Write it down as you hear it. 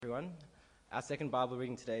everyone. Our second Bible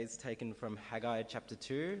reading today is taken from Haggai chapter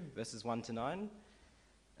 2, verses 1 to 9,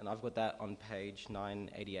 and I've got that on page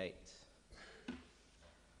 988.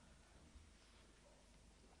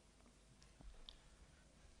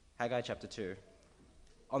 Haggai chapter 2.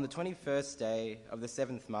 On the 21st day of the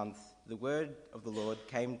 7th month, the word of the Lord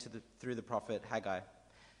came through the prophet Haggai.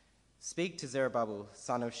 Speak to Zerubbabel,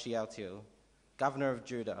 son of Shealtiel, governor of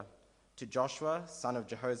Judah, to Joshua, son of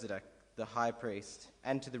Jehozadak, the high priest,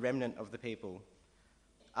 and to the remnant of the people.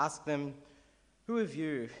 Ask them, who of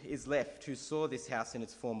you is left who saw this house in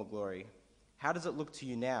its former glory? How does it look to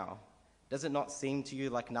you now? Does it not seem to you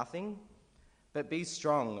like nothing? But be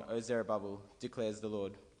strong, O Zerubbabel, declares the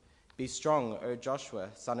Lord. Be strong, O Joshua,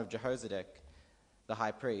 son of Jehozadak, the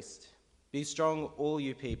high priest. Be strong, all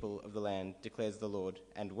you people of the land, declares the Lord,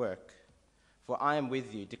 and work. For I am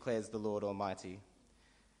with you, declares the Lord Almighty.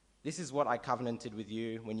 This is what I covenanted with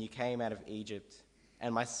you when you came out of Egypt,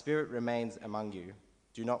 and my spirit remains among you.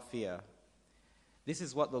 Do not fear. This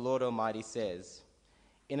is what the Lord Almighty says.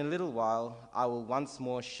 In a little while I will once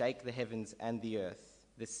more shake the heavens and the earth,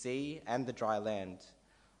 the sea and the dry land.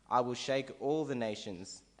 I will shake all the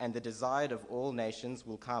nations, and the desired of all nations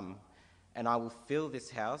will come, and I will fill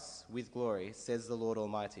this house with glory, says the Lord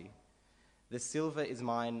Almighty. The silver is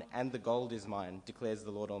mine and the gold is mine, declares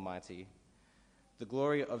the Lord Almighty. The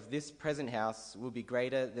glory of this present house will be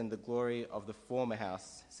greater than the glory of the former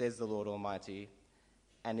house, says the Lord Almighty.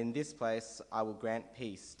 And in this place I will grant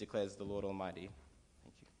peace, declares the Lord Almighty.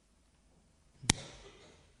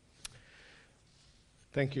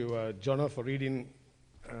 Thank you, Jonah, for reading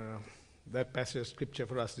that passage of scripture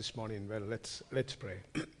for us this morning. Well, let's pray.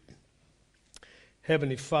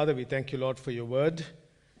 Heavenly Father, we thank you, Lord, for your word.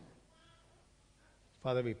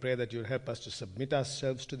 Father, we pray that you'll help us to submit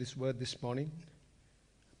ourselves to this word this morning.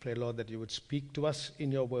 Pray, Lord, that you would speak to us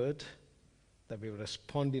in your word, that we will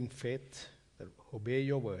respond in faith, that we obey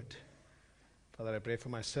your word. Father, I pray for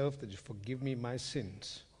myself that you forgive me my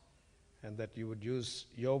sins, and that you would use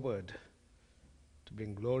your word to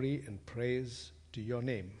bring glory and praise to your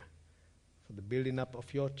name, for the building up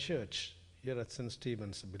of your church here at St.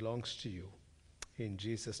 Stephen's belongs to you. In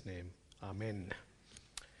Jesus' name, amen.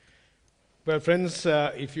 Well, friends,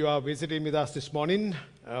 if you are visiting with us this morning,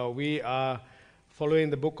 we are following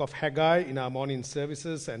the book of Haggai in our morning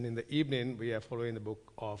services, and in the evening we are following the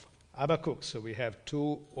book of Habakkuk. So we have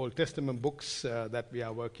two Old Testament books that we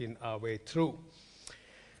are working our way through.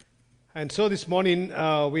 And so this morning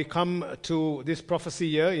we come to this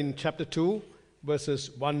prophecy here in chapter 2,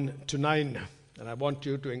 verses 1 to 9. And I want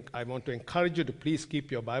to encourage you to please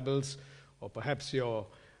keep your Bibles, or perhaps your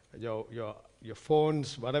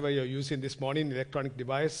phones, whatever you're using this morning, electronic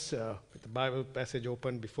device, with the Bible passage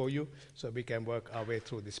open before you, so we can work our way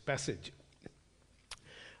through this passage.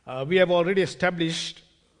 We have already established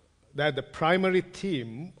that the primary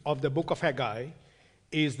theme of the book of Haggai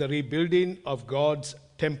is the rebuilding of God's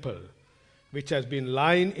temple, which has been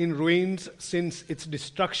lying in ruins since its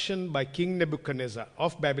destruction by King Nebuchadnezzar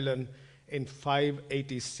of Babylon in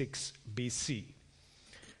 586 BC.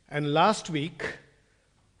 And last week,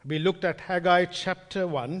 we looked at Haggai chapter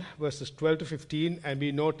 1, verses 12 to 15, and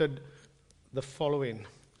we noted the following.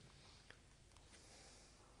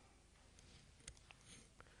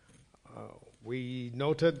 We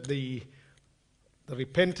noted the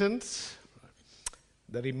repentance,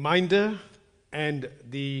 the reminder, and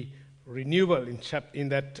the renewal in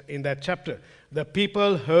that chapter. The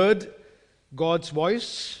people heard God's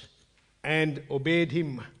voice and obeyed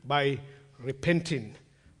him by repenting.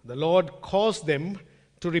 The Lord caused them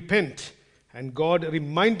to repent, and God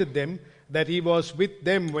reminded them that he was with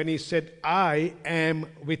them when he said, I am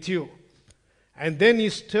with you. And then he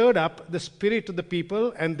stirred up the spirit of the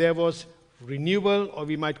people, and there was renewal, or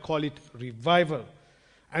we might call it revival.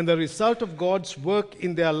 And the result of God's work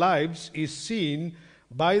in their lives is seen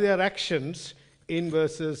by their actions in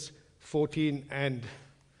verses 14 and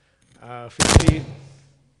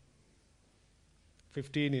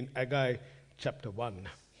 15 in Haggai chapter 1.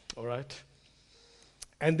 All right?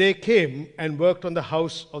 And they came and worked on the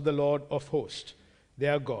house of the Lord of hosts,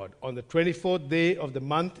 their God, on the 24th day of the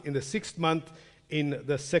month, in the 6th month, in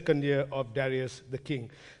the 2nd year of Darius the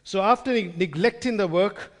king. So after neglecting the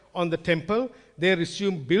work on the temple, they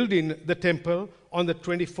resumed building the temple on the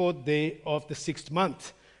 24th day of the 6th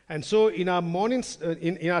month. And so in our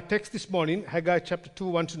in our text this morning, Haggai chapter 2,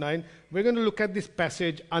 1 to 9, we're going to look at this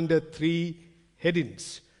passage under three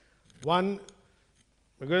headings. One,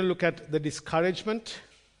 we're going to look at the discouragement.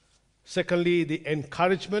 Secondly, the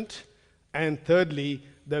encouragement. And thirdly,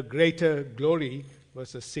 the greater glory,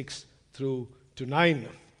 verses 6 through to 9.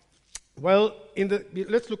 Well,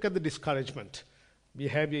 let's look at the discouragement. we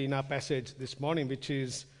have here in our passage this morning, which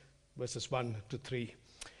is verses 1 to 3.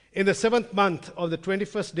 In the 7th month of the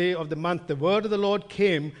 21st day of the month, the word of the Lord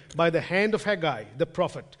came by the hand of Haggai, the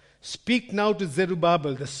prophet. Speak now to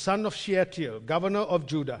Zerubbabel, the son of Shealtiel, governor of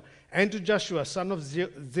Judah, and to Joshua, son of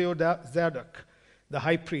Zadok, the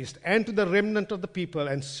high priest, and to the remnant of the people,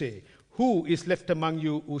 and say, who is left among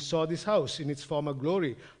you who saw this house in its former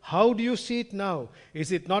glory? How do you see it now?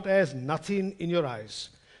 Is it not as nothing in your eyes?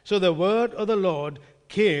 So the word of the Lord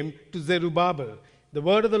came to Zerubbabel. The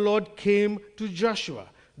word of the Lord came to Joshua.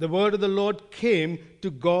 The word of the Lord came to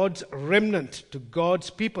God's remnant, to God's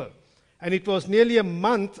people. And it was nearly a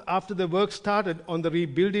month after the work started on the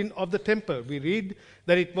rebuilding of the temple. We read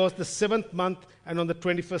that it was the 7th month and on the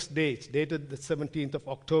 21st day. It's dated the 17th of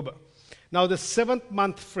October. Now the 7th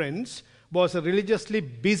month, friends, was a religiously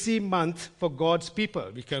busy month for God's people.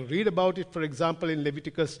 We can read about it, for example, in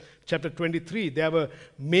Leviticus chapter 23. There were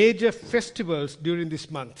major festivals during this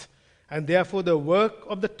month. And therefore the work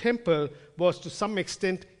of the temple was to some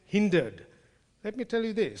extent hindered. Let me tell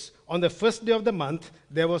you this. On the first day of the month,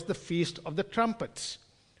 there was the Feast of the Trumpets.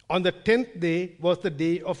 On the 10th day was the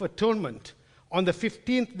Day of Atonement. On the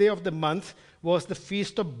 15th day of the month was the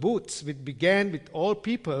Feast of Booths, which began with all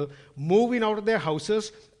people moving out of their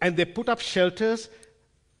houses, and they put up shelters,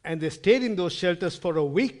 and they stayed in those shelters for a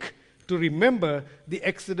week to remember the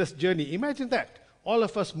Exodus journey. Imagine that. All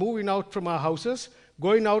of us moving out from our houses,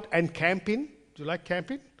 going out and camping. Do you like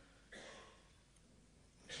camping?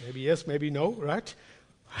 Maybe yes, maybe no, right?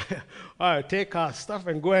 Take our stuff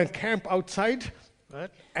and go and camp outside,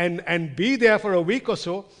 right? And be there for a week or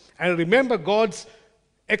so and remember God's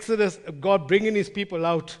Exodus, God bringing his people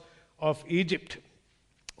out of Egypt.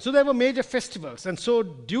 So there were major festivals. And so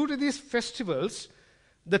due to these festivals,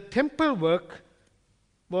 the temple work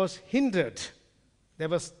was hindered. There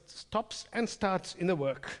were stops and starts in the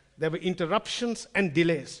work. There were interruptions and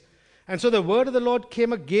delays. And so the word of the Lord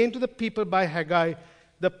came again to the people by Haggai,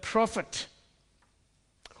 the prophet.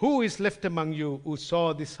 Who is left among you who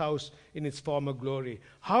saw this house in its former glory?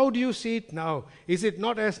 How do you see it now? Is it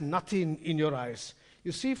not as nothing in your eyes?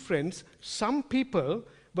 You see, friends, some people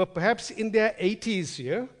were perhaps in their 80s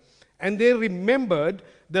here, and they remembered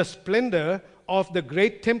the splendor of the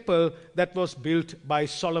great temple that was built by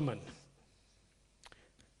Solomon.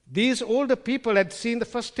 These older people had seen the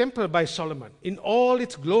first temple by Solomon in all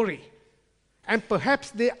its glory, and perhaps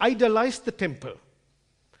they idolized the temple.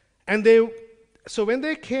 And so when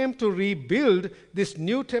they came to rebuild this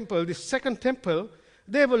new temple, this second temple,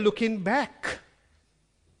 they were looking back.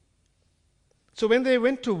 So when they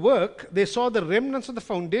went to work, they saw the remnants of the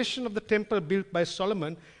foundation of the temple built by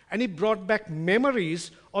Solomon, and it brought back memories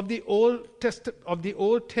of the old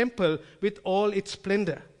temple with all its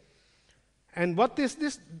splendor. And what this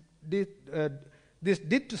did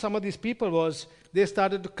to some of these people was they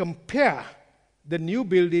started to compare the new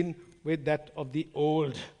building with that of the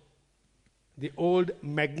old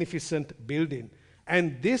magnificent building.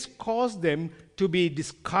 And this caused them to be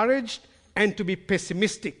discouraged and to be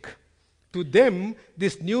pessimistic. To them,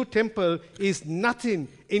 this new temple is nothing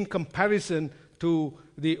in comparison to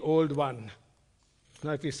the old one.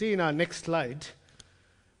 Now, if you see in our next slide,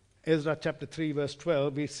 Ezra chapter 3, verse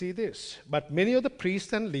 12, we see this. But many of the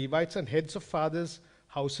priests and Levites and heads of fathers'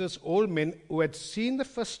 houses, old men who had seen the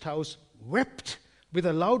first house, wept with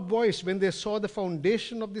a loud voice when they saw the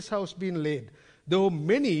foundation of this house being laid, though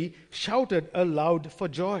many shouted aloud for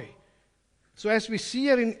joy. So as we see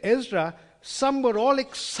here in Ezra, some were all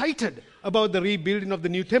excited about the rebuilding of the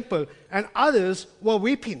new temple, and others were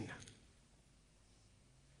weeping.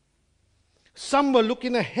 Some were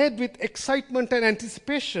looking ahead with excitement and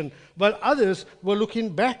anticipation, while others were looking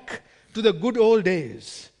back to the good old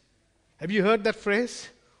days. Have you heard that phrase?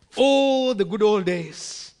 Oh, the good old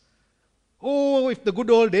days. Oh, if the good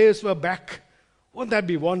old days were back, wouldn't that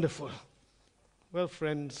be wonderful? Well,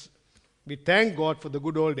 friends, we thank God for the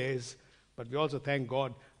good old days, but we also thank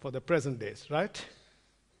God for the present days, right?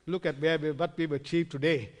 Look at what we've achieved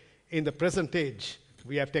today in the present age.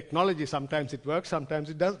 We have technology. Sometimes it works, sometimes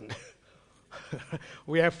it doesn't.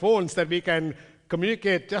 We have phones that we can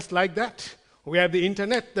communicate just like that. We have the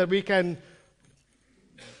internet that we can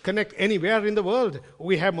connect anywhere in the world.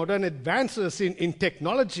 We have modern advances in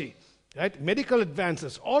technology, right? Medical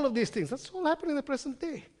advances, all of these things. That's all happening in the present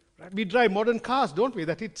day. Right? We drive modern cars, don't we?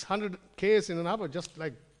 That hits 100 k's in an hour just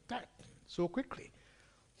like that, so quickly.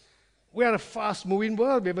 We are a fast-moving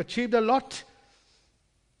world. We've achieved a lot.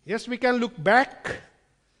 Yes, we can look back,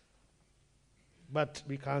 but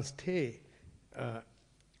we can't stay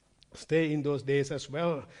in those days as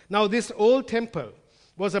well. Now, this old temple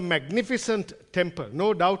was a magnificent temple,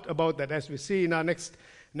 no doubt about that, as we see in our next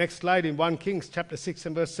Next slide in 1 Kings chapter 6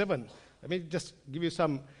 and verse 7. Let me just give you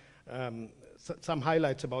some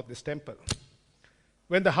highlights about this temple.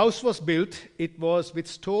 When the house was built, it was with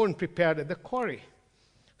stone prepared at the quarry,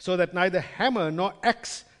 so that neither hammer nor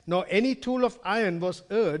axe nor any tool of iron was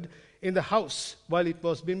heard in the house while it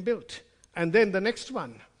was being built. And then the next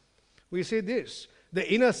one, we see this. The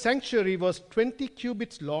inner sanctuary was 20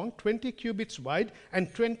 cubits long, 20 cubits wide,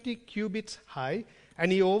 and 20 cubits high,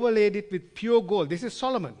 and he overlaid it with pure gold. This is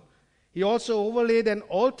Solomon. He also overlaid an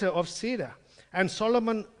altar of cedar, and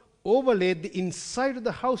Solomon overlaid the inside of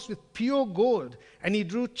the house with pure gold, and he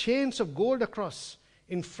drew chains of gold across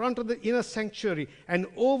in front of the inner sanctuary and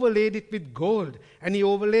overlaid it with gold, and he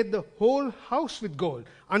overlaid the whole house with gold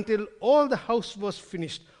until all the house was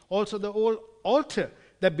finished. Also the whole altar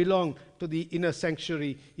that belonged to the inner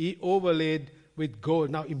sanctuary he overlaid with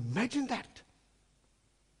gold. Now imagine that.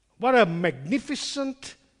 What a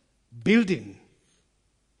magnificent building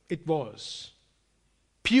it was.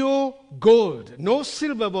 Pure gold. No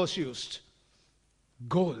silver was used.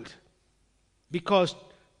 Gold. Because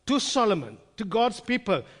to Solomon, to God's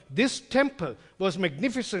people, this temple was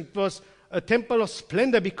magnificent. It was a temple of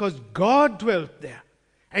splendor because God dwelt there.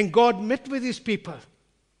 And God met with his people.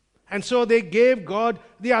 And so they gave God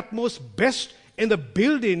the utmost best in the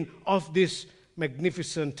building of this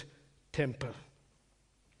magnificent temple.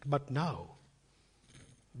 But now,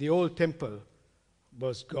 the old temple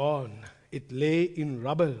was gone. It lay in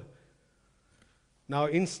rubble. Now,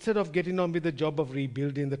 instead of getting on with the job of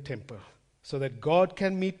rebuilding the temple so that God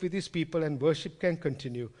can meet with his people and worship can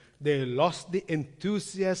continue, they lost the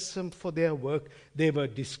enthusiasm for their work. They were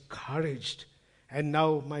discouraged. And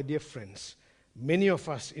now, my dear friends, many of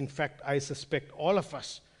us, in fact, I suspect all of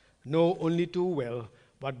us, know only too well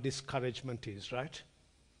what discouragement is, right?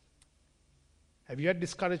 Have you had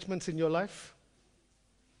discouragements in your life?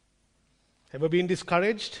 Ever been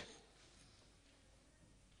discouraged?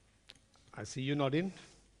 I see you nodding.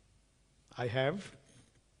 I have.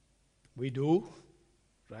 We do.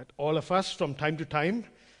 Right? All of us from time to time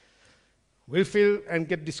will feel and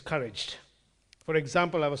get discouraged. For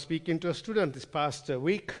example, I was speaking to a student this past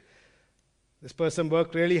week. This person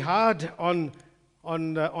worked really hard on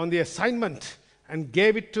the assignment and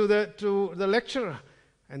gave it to the lecturer.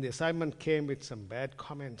 And the assignment came with some bad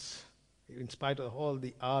comments. In spite of all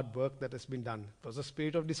the hard work that has been done, it was a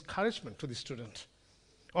spirit of discouragement to the student.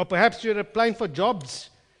 Or perhaps you're applying for jobs.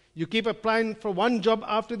 You keep applying for one job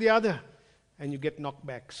after the other, and you get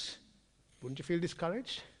knockbacks. Wouldn't you feel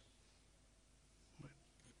discouraged?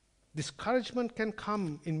 Discouragement can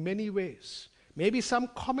come in many ways. Maybe some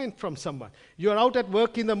comment from someone. You're out at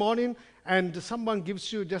work in the morning, and someone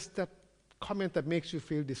gives you just that comment that makes you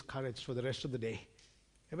feel discouraged for the rest of the day.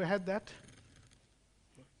 Ever had that?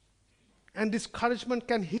 And discouragement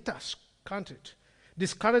can hit us, can't it?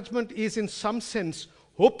 Discouragement is in some sense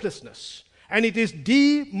hopelessness, and it is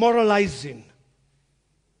demoralizing.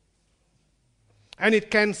 And it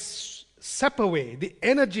can sap away the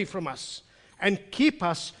energy from us and keep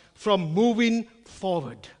us from moving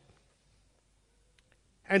forward.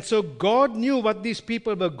 And so God knew what these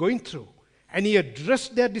people were going through, and he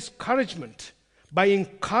addressed their discouragement by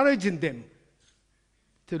encouraging them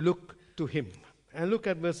to look to him. And look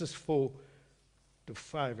at verses 4 to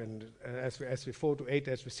 5, and as we 4 to 8,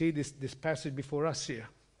 as we see this passage before us here.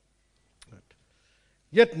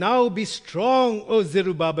 Yet now be strong, O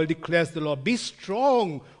Zerubbabel, declares the Lord. Be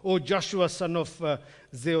strong, O Joshua, son of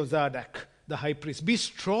Zeozadak, the high priest. Be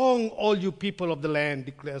strong, all you people of the land,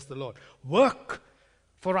 declares the Lord. Work,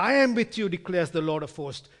 for I am with you, declares the Lord of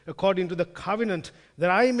hosts, according to the covenant that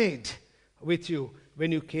I made with you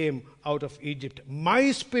when you came out of Egypt.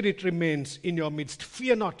 My spirit remains in your midst.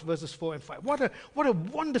 Fear not, verses 4 and 5. What a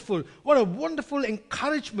wonderful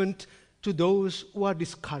encouragement to those who are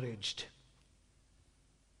discouraged.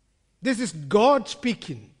 This is God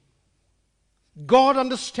speaking. God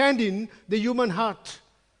understanding the human heart.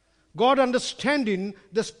 God understanding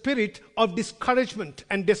the spirit of discouragement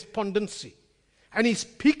and despondency. And he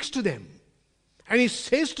speaks to them. And he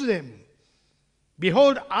says to them,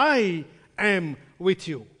 behold, I am with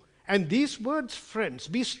you. And these words, friends,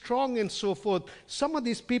 be strong and so forth, some of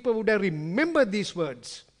these people would have remembered these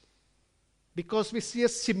words, because we see a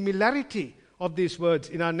similarity of these words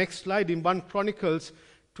in our next slide in 1 Chronicles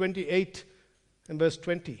 28 and verse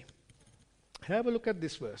 20. Have a look at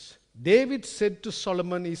this verse. David said to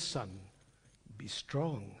Solomon his son, be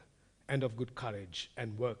strong and of good courage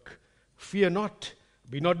and work. Fear not,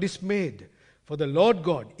 be not dismayed, for the Lord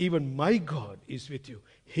God, even my God, is with you.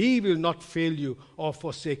 He will not fail you or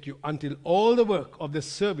forsake you until all the work of the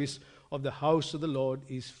service of the house of the Lord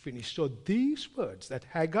is finished. So these words that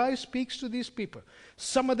Haggai speaks to these people,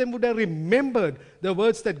 some of them would have remembered the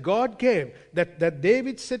words that God gave, that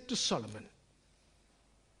David said to Solomon.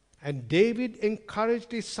 And David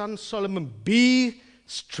encouraged his son Solomon, be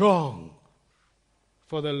strong,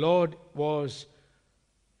 for the Lord was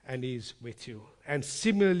and is with you. And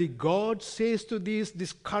similarly, God says to these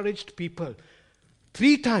discouraged people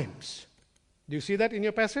 3 times. Do you see that in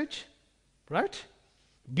your passage? Right?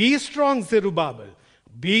 Be strong, Zerubbabel.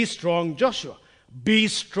 Be strong, Joshua. Be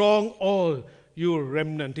strong, all you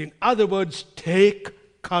remnant. In other words,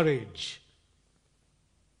 take courage.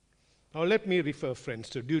 Now let me refer, friends,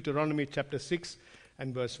 to Deuteronomy chapter 6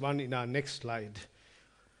 and verse 1 in our next slide.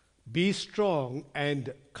 Be strong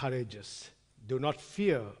and courageous. Do not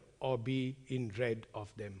fear or be in dread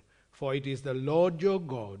of them. For it is the Lord your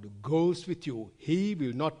God who goes with you. He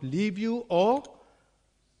will not leave you or,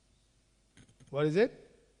 what is it?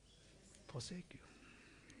 Forsake you.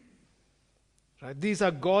 Right? These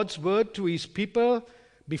are God's word to his people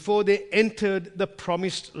before they entered the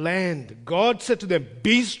promised land. God said to them,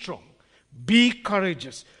 be strong, be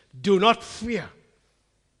courageous, do not fear.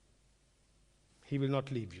 He will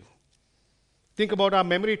not leave you. Think about our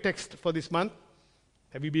memory text for this month.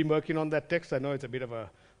 Have you been working on that text? I know it's a bit of a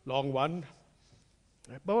long one.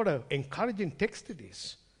 But what an encouraging text it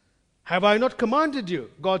is. Have I not commanded you?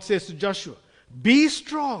 God says to Joshua, be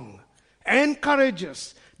strong and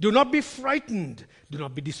courageous. Do not be frightened. Do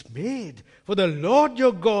not be dismayed. For the Lord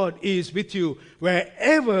your God is with you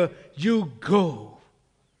wherever you go.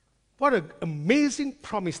 What an amazing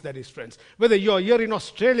promise that is, friends. Whether you're here in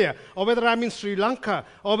Australia, or whether I'm in Sri Lanka,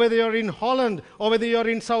 or whether you're in Holland, or whether you're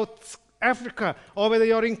in South Africa, or whether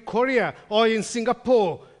you're in Korea, or in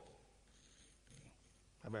Singapore.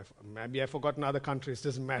 Maybe I've forgotten other countries,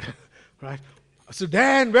 doesn't matter. Right?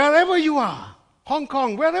 Sudan, wherever you are. Hong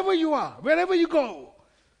Kong, wherever you are, wherever you go.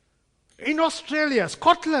 In Australia,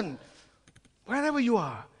 Scotland, wherever you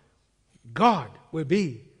are, God will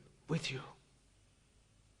be with you.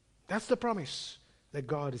 That's the promise that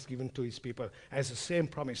God has given to his people, as the same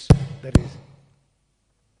promise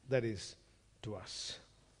that is to us.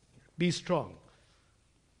 Be strong.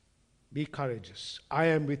 Be courageous. I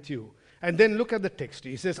am with you. And then look at the text.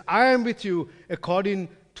 He says, I am with you according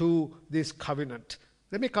to this covenant.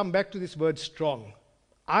 Let me come back to this word strong.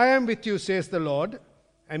 I am with you, says the Lord.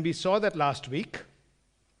 And we saw that last week.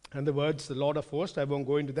 And the words, the Lord of hosts, I won't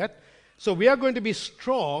go into that. So we are going to be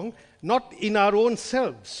strong, not in our own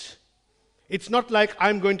selves. It's not like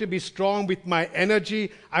I'm going to be strong with my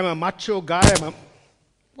energy. I'm a macho guy.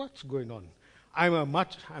 What's going on?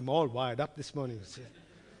 I'm all wired up this morning.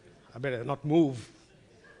 I better not move.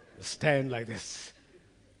 Stand like this.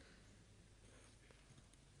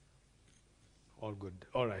 All good.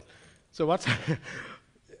 All right. So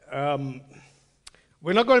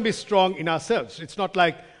we're not going to be strong in ourselves. It's not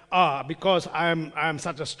like, because I'm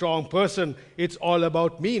such a strong person, it's all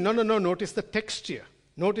about me. No. Notice the text here.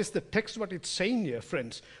 Notice the text, what it's saying here,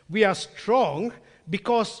 friends. We are strong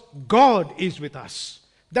because God is with us.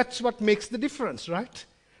 That's what makes the difference, right?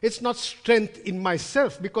 It's not strength in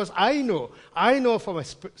myself, because I know for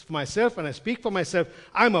myself, and I speak for myself,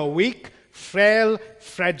 I'm a weak, frail,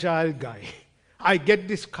 fragile guy. I get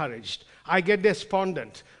discouraged. I get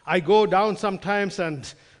despondent. I go down sometimes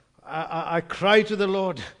and I cry to the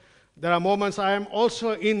Lord. There are moments I am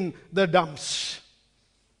also in the dumps.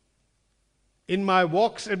 In my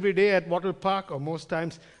walks every day at Wattle Park, or most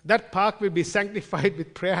times, that park will be sanctified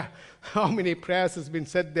with prayer. How many prayers has been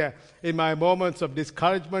said there? In my moments of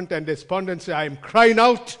discouragement and despondency, I am crying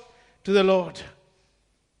out to the Lord.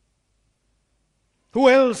 Who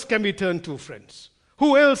else can we turn to, friends?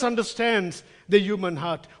 Who else understands the human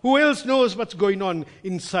heart? Who else knows what's going on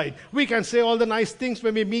inside? We can say all the nice things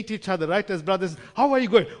when we meet each other, right, as brothers. How are you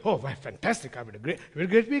going? Oh, well, fantastic. I've had a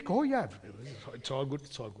great week. Oh, yeah. It's all good.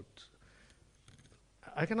 It's all good.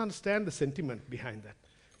 I can understand the sentiment behind that.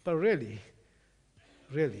 But really,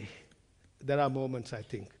 there are moments, I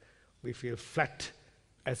think, we feel flat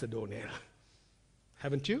as a doornail.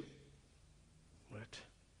 Haven't you? Right.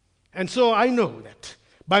 And so I know that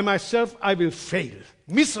by myself I will fail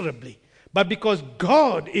miserably. But because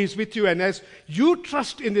God is with you, and as you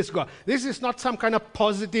trust in this God, this is not some kind of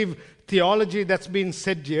positive theology that's been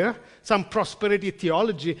said here, some prosperity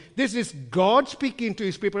theology. This is God speaking to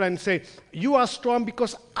his people and saying, you are strong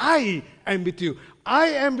because I am with you. I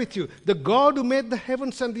am with you. The God who made the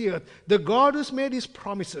heavens and the earth, the God who's made his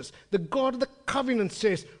promises, the God of the covenant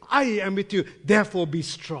says, I am with you, therefore be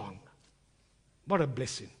strong. What a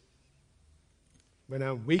blessing. When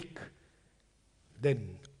I'm weak,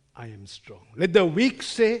 then I am strong. Let the weak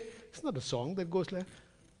say, it's not a song that goes like,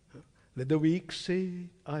 Let the weak say,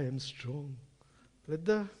 I am strong.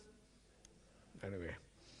 Anyway,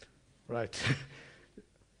 right.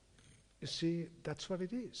 You see, that's what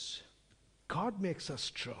it is. God makes us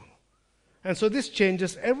strong. And so this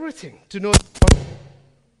changes everything. To know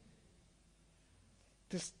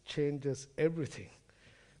this changes everything.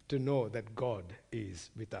 To know that God is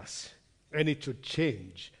with us. And it should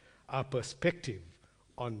change our perspective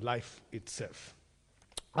on life itself.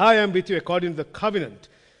 I am with you according to the covenant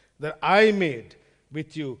that I made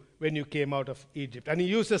with you when you came out of Egypt. And he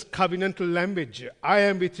uses covenantal language. I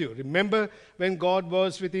am with you. Remember when God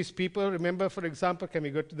was with his people? Remember, for example, can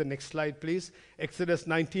we go to the next slide, please? Exodus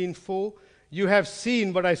 19:4. You have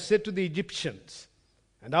seen what I said to the Egyptians,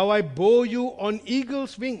 and how I bore you on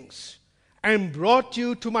eagle's wings and brought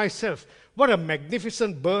you to myself. What a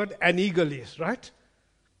magnificent bird an eagle is, right?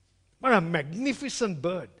 What a magnificent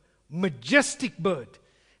bird, majestic bird.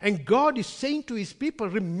 And God is saying to his people,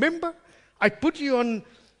 remember, I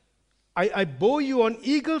bore you on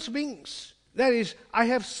eagle's wings. That is, I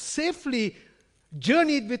have safely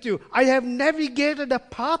journeyed with you. I have navigated a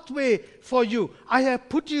pathway for you. I have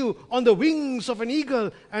put you on the wings of an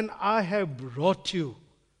eagle, and I have brought you.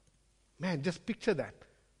 Man, just picture that.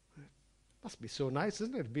 Must be so nice,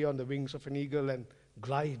 isn't it? Be on the wings of an eagle and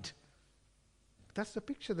glide. That's the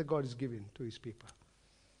picture that God is giving to his people.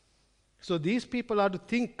 So these people are to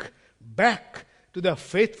think back to the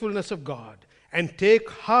faithfulness of God and take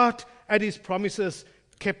heart at his promises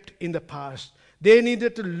kept in the past. They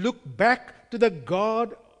needed to look back to the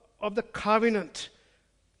God of the covenant,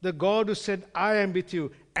 the God who said, I am with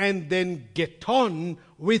you, and then get on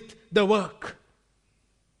with the work.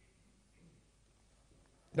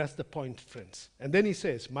 That's the point, friends. And then he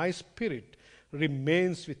says, my spirit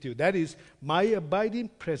remains with you. That is, my abiding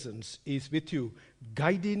presence is with you,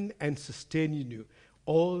 guiding and sustaining you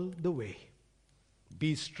all the way.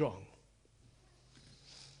 Be strong.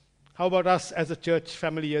 How about us as a church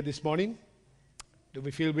family here this morning? Do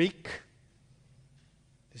we feel weak?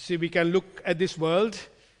 You see, we can look at this world,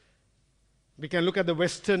 we can look at the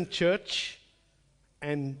Western church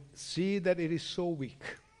and see that it is so weak.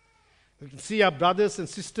 We can see our brothers and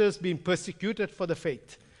sisters being persecuted for the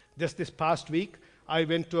faith. Just this past week, I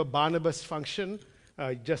went to a Barnabas function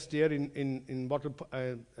just here at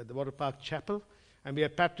the Water Park Chapel, and we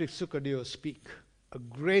had Patrick Sukadio speak. A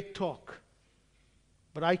great talk.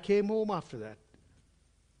 But I came home after that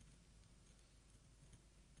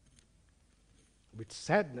with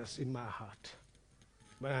sadness in my heart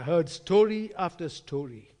when I heard story after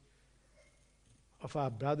story of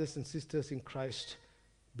our brothers and sisters in Christ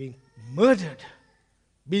being murdered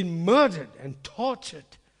and tortured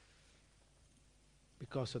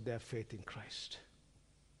because of their faith in Christ.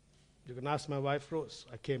 You can ask my wife Rose.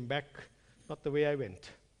 I came back not the way I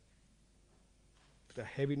went, with a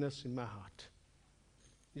heaviness in my heart.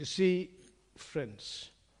 You see, friends,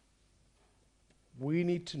 we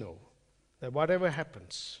need to know that whatever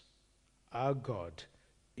happens, our God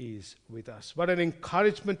is with us. What an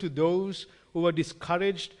encouragement to those who were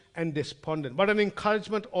discouraged and despondent. What an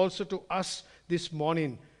encouragement also to us this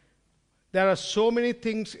morning. There are so many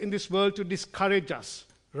things in this world to discourage us,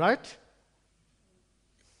 right?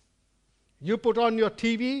 You put on your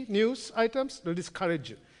TV news items, they'll discourage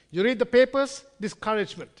you. You read the papers,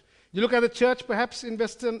 discouragement. You look at the church, perhaps in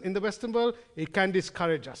the Western world, it can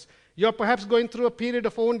discourage us. You're perhaps going through a period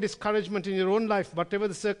of own discouragement in your own life, whatever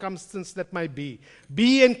the circumstance that might be.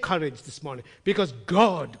 Be encouraged this morning, because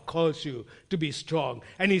God calls you to be strong.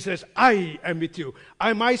 And he says, I am with you.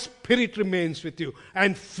 My spirit remains with you.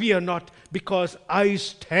 And fear not, because I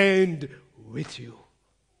stand with you.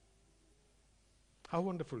 How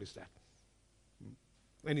wonderful is that?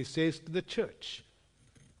 When he says to the church,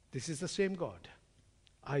 this is the same God.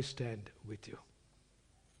 I stand with you.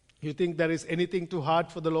 You think there is anything too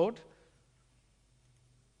hard for the Lord?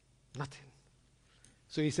 Nothing.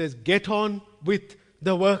 So he says, get on with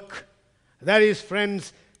the work. That is,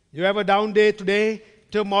 friends, you have a down day today.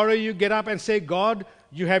 Tomorrow you get up and say, God,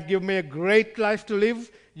 you have given me a great life to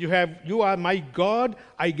live. You are my God.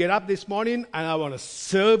 I get up this morning and I want to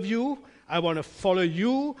serve you. I want to follow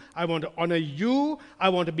you. I want to honor you. I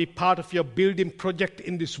want to be part of your building project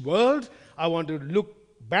in this world. I want to look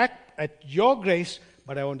back at your grace,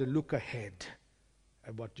 but I want to look ahead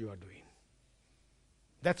at what you are doing.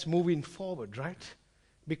 That's moving forward, right?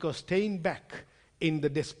 Because staying back in the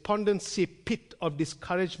despondency pit of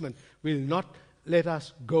discouragement will not let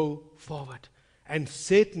us go forward. And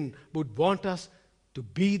Satan would want us to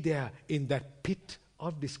be there in that pit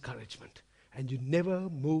of discouragement. And you never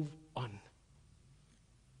move on.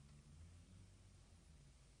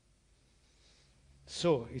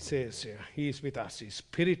 so it says here, He is with us. His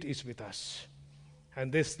Spirit is with us.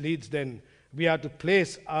 And this leads then, we are to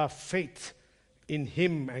place our faith in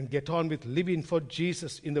Him and get on with living for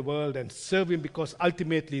Jesus in the world and serve Him, because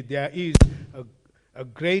ultimately there is a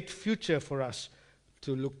great future for us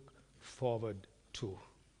to look forward to.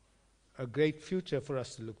 A great future for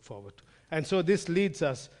us to look forward to. And so this leads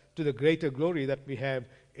us to the greater glory that we have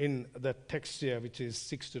in the text here, which is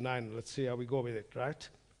 6-9. Let's see how we go with it, right?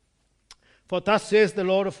 For thus says the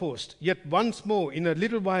Lord of hosts, yet once more in a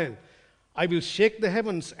little while I will shake the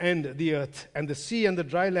heavens and the earth and the sea and the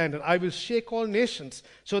dry land, and I will shake all nations,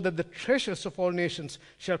 so that the treasures of all nations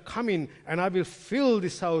shall come in, and I will fill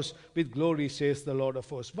this house with glory, says the Lord of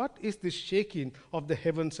hosts. What is this shaking of the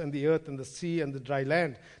heavens and the earth and the sea and the dry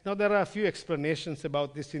land? Now there are a few explanations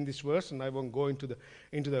about this in this verse, and I won't go into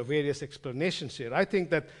the various explanations here. I think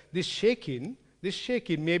that this shaking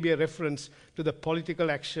may be a reference to the political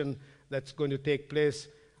action that's going to take place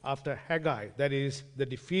after Haggai, that is, the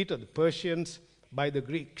defeat of the Persians by the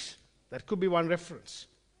Greeks. That could be one reference.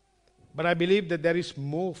 But I believe that there is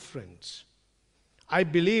more, friends. I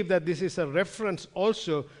believe that this is a reference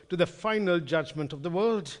also to the final judgment of the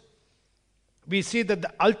world. We see that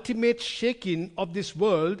the ultimate shaking of this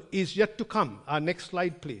world is yet to come. Our next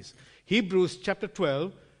slide, please. Hebrews chapter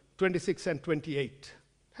 12, 26 and 28.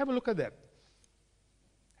 Have a look at that.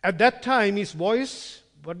 At that time, His voice,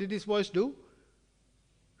 what did His voice do?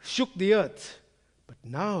 Shook the earth. But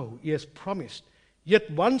now He has promised, yet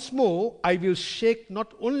once more I will shake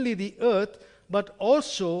not only the earth, but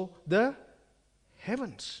also the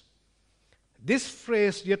heavens. This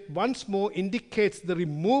phrase, yet once more, indicates the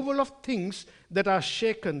removal of things that are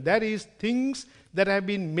shaken. That is, things that have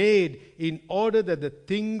been made in order that the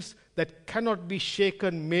things that cannot be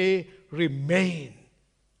shaken may remain.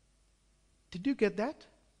 Did you get that?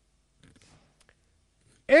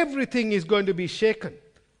 Everything is going to be shaken.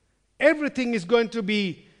 Everything is going to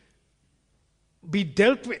be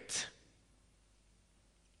dealt with.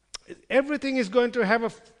 Everything is going to have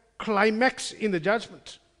a climax in the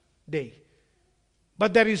judgment day.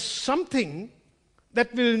 But there is something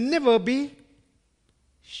that will never be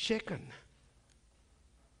shaken.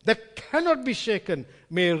 That cannot be shaken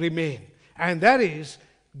may remain. And that is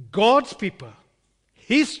God's people,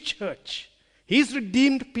 His church, His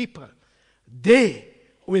redeemed people. They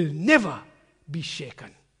will never be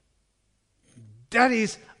shaken. That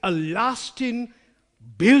is a lasting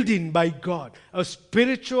building by God, a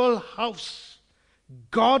spiritual house.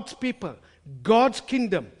 God's people, God's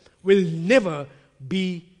kingdom will never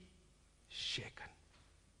be shaken.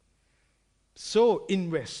 So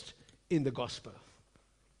invest in the gospel.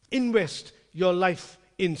 Invest your life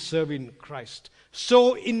in serving Christ.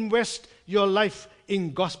 So invest your life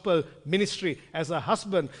in gospel ministry as a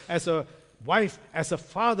husband, as a wife, as a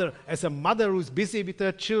father, as a mother who's busy with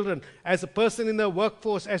her children, as a person in the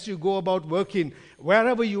workforce, as you go about working,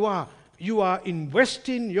 wherever you are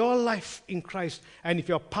investing your life in Christ. And if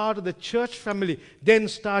you're part of the church family, then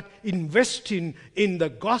start investing in the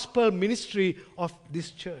gospel ministry of this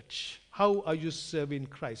church. How are you serving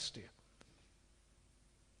Christ here?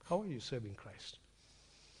 How are you serving Christ?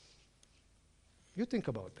 You think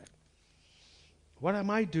about that. What am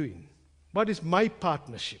I doing? What is my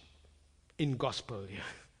partnership in gospel here?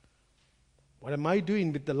 What am I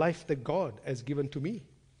doing with the life that God has given to me?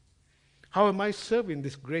 How am I serving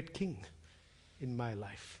this great King in my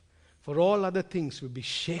life? For all other things will be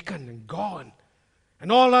shaken and gone.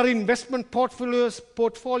 And all our investment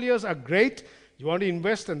portfolios are great. You want to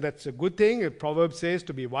invest, and that's a good thing. A proverb says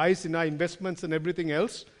to be wise in our investments and everything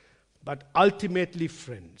else. But ultimately,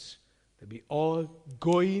 friends, they'll be all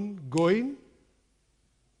going.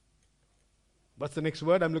 What's the next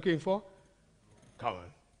word I'm looking for? Come on.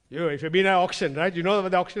 If you've been at an auction, right? You know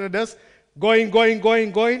what the auctioneer does? Going.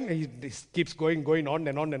 And he keeps going on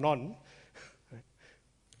and on and on.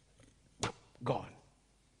 Gone.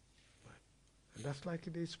 And that's like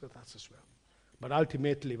it is with us as well. But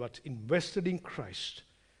ultimately, what's invested in Christ,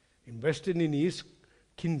 invested in His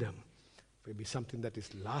kingdom, will be something that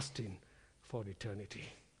is lasting for eternity.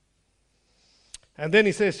 And then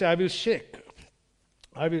he says, I will shake.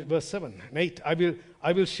 Verse 7 and 8,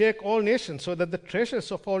 I will shake all nations, so that the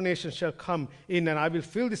treasures of all nations shall come in, and I will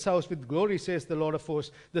fill this house with glory, says the Lord of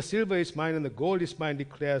hosts. The silver is mine and the gold is mine,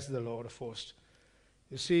 declares the Lord of hosts.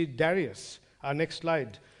 You see, Darius, our next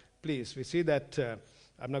slide, please. We see that,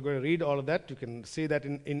 I'm not going to read all of that. You can see that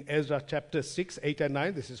in Ezra chapter 6, 8 and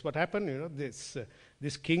 9. This is what happened.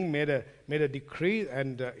 This king made a decree,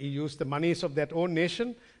 and he used the monies of that own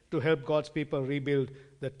nation to help God's people rebuild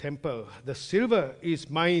the temple. The silver is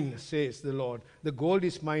mine, says the Lord. The gold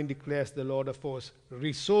is mine, declares the Lord of hosts.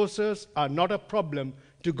 Resources are not a problem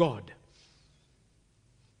to God.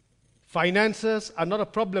 Finances are not a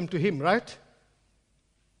problem to him, right?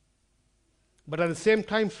 But at the same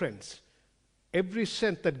time, friends, every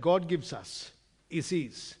cent that God gives us is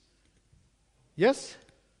his. Yes?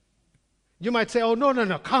 You might say, oh, no,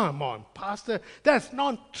 come on, Pastor, that's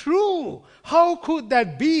not true. How could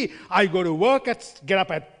that be? I go to work, get up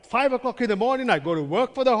at 5 o'clock in the morning, I go to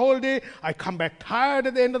work for the whole day, I come back tired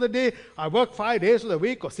at the end of the day, I work 5 days of the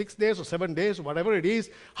week, or 6 days, or 7 days, or whatever it is.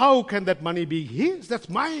 How can that money be his? That's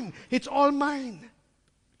mine. It's all mine.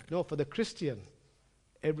 No, for the Christian,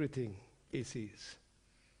 everything is his.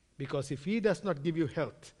 Because if he does not give you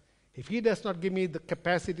health, if he does not give me the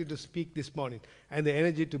capacity to speak this morning and the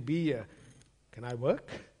energy to be here, can I work?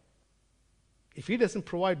 If he doesn't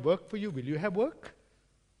provide work for you, will you have work?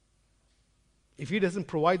 If he doesn't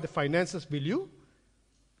provide the finances, will you?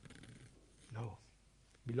 No.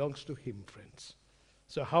 It belongs to him, friends.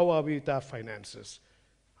 So how are we with our finances?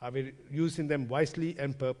 Are we using them wisely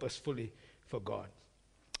and purposefully for God?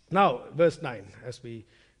 Now, verse 9, as we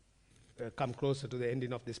come closer to the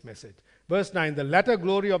ending of this message. Verse 9, the latter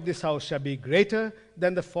glory of this house shall be greater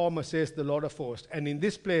than the former, says the Lord of hosts. And in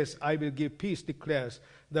this place I will give peace, declares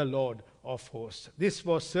the Lord of hosts. This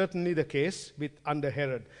was certainly the case under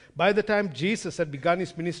Herod. By the time Jesus had begun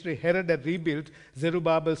his ministry, Herod had rebuilt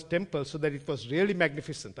Zerubbabel's temple so that it was really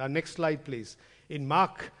magnificent. Our next slide, please. In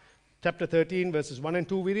Mark chapter 13, verses 1 and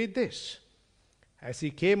 2, we read this. As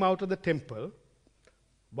he came out of the temple,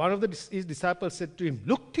 one of his disciples said to him,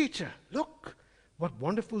 look, teacher, look, what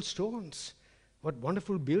wonderful stones, what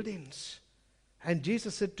wonderful buildings. And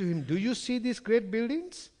Jesus said to him, do you see these great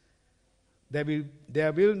buildings?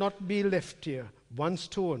 There will not be left here one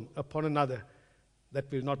stone upon another that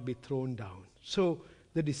will not be thrown down. So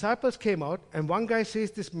the disciples came out, and one guy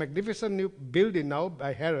says this magnificent new building now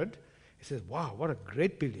by Herod. He says, wow, what a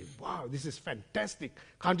great building. Wow, this is fantastic.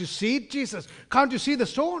 Can't you see it, Jesus? Can't you see the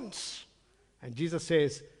stones? And Jesus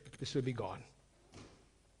says, this will be gone.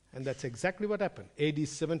 And that's exactly what happened. AD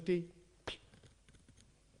 70,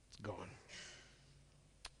 it's gone.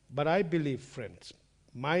 But I believe, friends,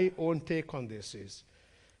 my own take on this is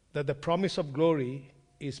that the promise of glory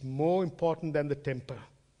is more important than the temple.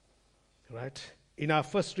 Right? In our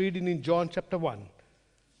first reading in John chapter 1,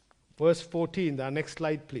 verse 14, our next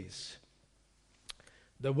slide, please.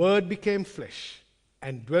 The Word became flesh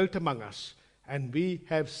and dwelt among us, and we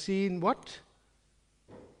have seen what?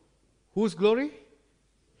 Whose glory?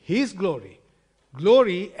 His glory.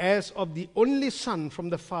 Glory as of the only Son from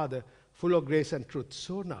the Father, full of grace and truth.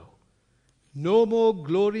 So now, no more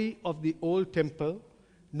glory of the old temple,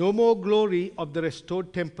 no more glory of the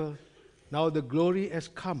restored temple. Now the glory has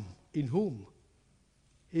come. In whom?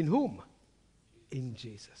 In whom? In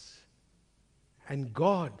Jesus. And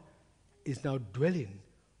God is now dwelling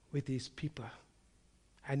with his people.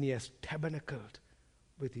 And he has tabernacled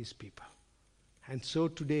with his people. And so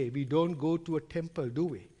today, we don't go to a temple, do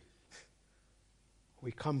we?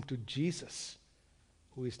 We come to Jesus,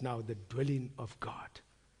 who is now the dwelling of God.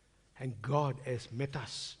 And God has met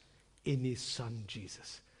us in his Son,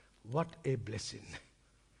 Jesus. What a blessing.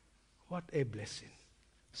 What a blessing.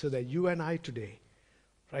 So that you and I today,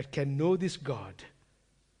 right, can know this God.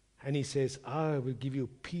 And he says, I will give you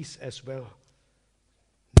peace as well.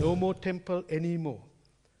 No more temple anymore.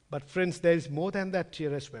 But friends, there is more than that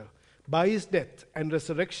here as well. By his death and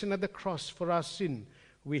resurrection at the cross for our sin,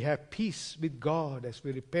 we have peace with God as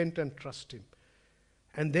we repent and trust him.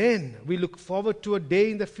 And then we look forward to a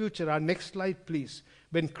day in the future. Our next slide, please.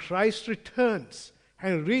 When Christ returns.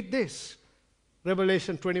 And read this.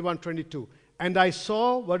 Revelation 21:22. And I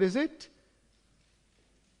saw, what is it?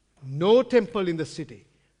 No temple in the city.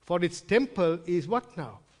 For its temple is what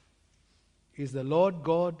now? Is the Lord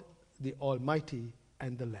God, the Almighty,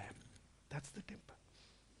 and the Lamb. That's the temple.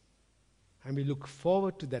 And we look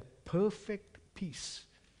forward to that perfect peace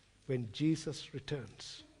when Jesus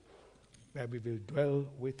returns, where we will dwell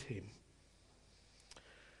with him.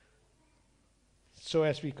 So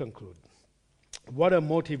as we conclude, what a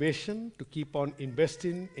motivation to keep on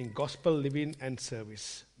investing in gospel living and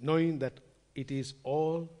service, knowing that it is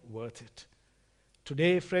all worth it.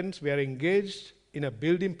 Today, friends, we are engaged in a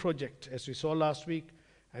building project, as we saw last week,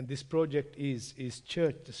 and this project is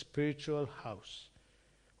church, the spiritual house.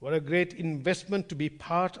 What a great investment to be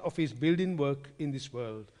part of his building work in this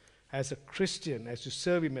world. As a Christian, as you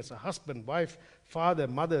serve him as a husband, wife, father,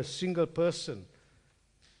 mother, single person,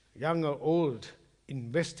 young or old,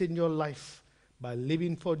 invest in your life by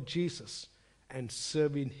living for Jesus and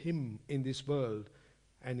serving him in this world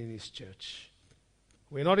and in his church.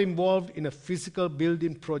 We're not involved in a physical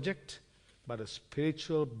building project, but a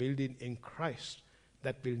spiritual building in Christ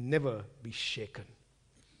that will never be shaken.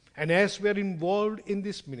 And as we're involved in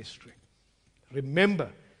this ministry, remember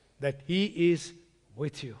that He is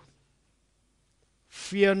with you.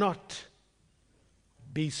 Fear not.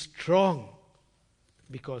 Be strong,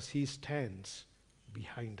 because He stands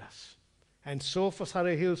behind us. And so for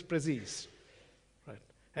Surrey Hills Presence, right,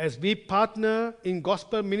 as we partner in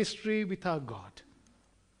gospel ministry with our God,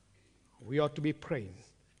 we ought to be praying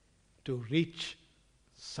to reach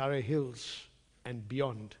Surrey Hills and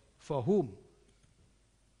beyond. For whom?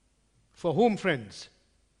 For whom, friends?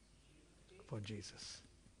 For Jesus.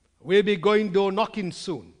 We'll be going door knocking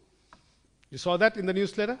soon. You saw that in the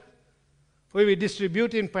newsletter? We'll be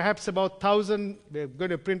distributing perhaps about 1,000, we're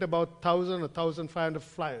going to print about 1,000 or 1,500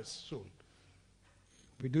 flyers soon.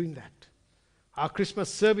 We're doing that. Our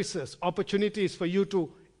Christmas services, opportunities for you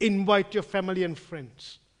to invite your family and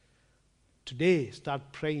friends. Today, start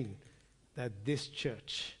praying that this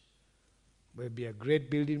church will be a great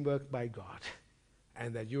building work by God,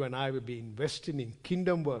 and that you and I will be investing in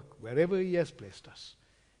kingdom work wherever He has placed us,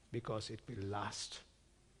 because it will last.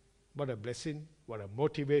 What a blessing, what a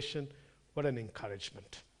motivation, what an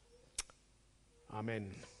encouragement.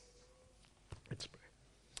 Amen. Let's pray.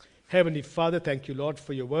 Heavenly Father, thank you, Lord,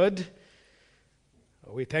 for your word.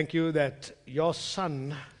 We thank you that your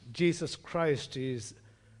Son, Jesus Christ, is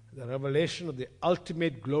the revelation of the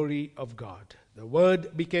ultimate glory of God. The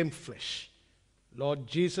Word became flesh. Lord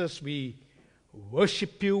Jesus, we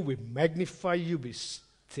worship you, we magnify you, we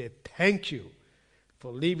say thank you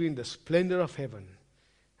for leaving the splendor of heaven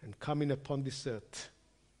and coming upon this earth.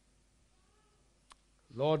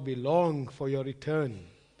 Lord, we long for your return.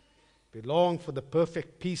 We long for the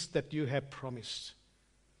perfect peace that you have promised.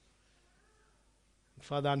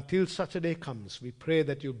 Father, until such a day comes, we pray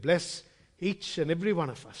that you bless each and every one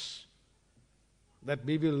of us, that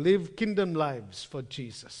we will live kingdom lives for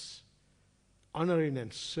Jesus, honoring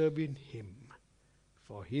and serving Him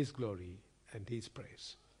for His glory and His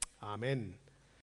praise. Amen.